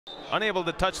Unable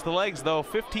to touch the legs though.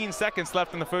 15 seconds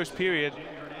left in the first period.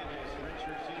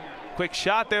 Quick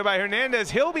shot there by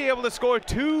Hernandez. He'll be able to score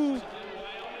 2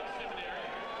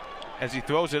 as he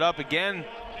throws it up again.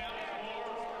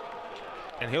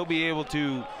 And he'll be able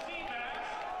to,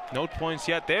 no points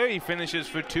yet there. He finishes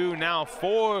for 2, now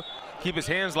 4. Keep his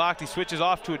hands locked. He switches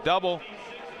off to a double.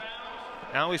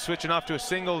 Now he's switching off to a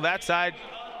single that side.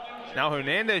 Now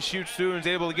Hernandez shoots through and is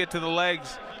able to get to the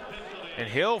legs. And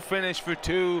he'll finish for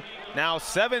 2. Now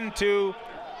 7-2.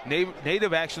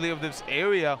 Native actually of this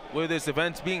area where this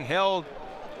event's being held.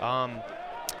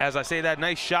 As I say, that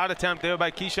nice shot attempt there by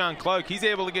Keyshawn Clark. He's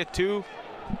able to get 2.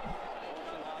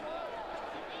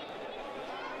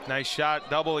 Nice shot,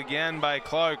 double again by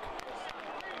Clark.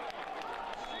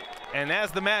 And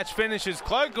as the match finishes,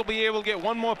 Clark will be able to get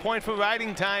 1 more point for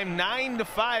riding time.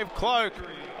 9-5. Clark,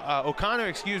 O'Connor,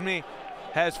 excuse me,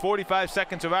 has 45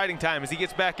 seconds of riding time as he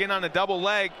gets back in on a double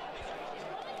leg.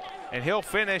 And he'll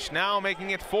finish now,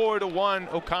 making it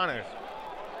 4-1 O'Connor.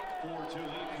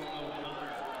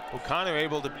 O'Connor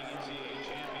able to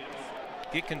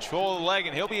get control of the leg,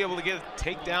 and he'll be able to get a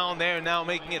takedown there now,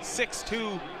 making it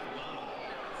 6-2.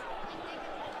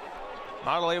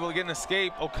 Model able to get an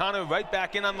escape. O'Connor right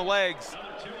back in on the legs.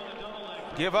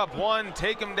 Give up 1,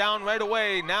 take him down right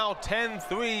away. Now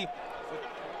 10-3.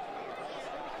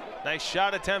 Nice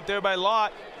shot attempt there by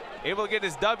Lott. Able to get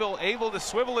his double, able to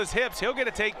swivel his hips. He'll get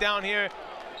a takedown here.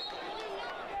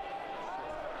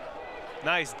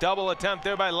 Nice double attempt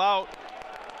there by Lout.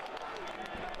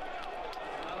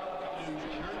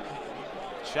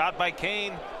 Shot by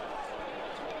Kane.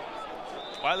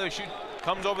 Weiler shoot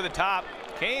comes over the top.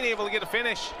 Kane able to get a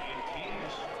finish.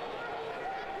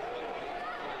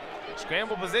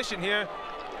 Scramble position here.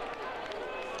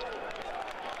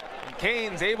 And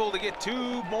Kane's able to get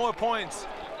 2 more points.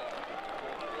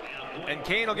 And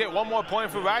Kane will get 1 more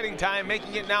point for riding time,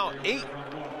 making it now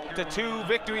 8-2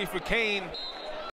 victory for Kane.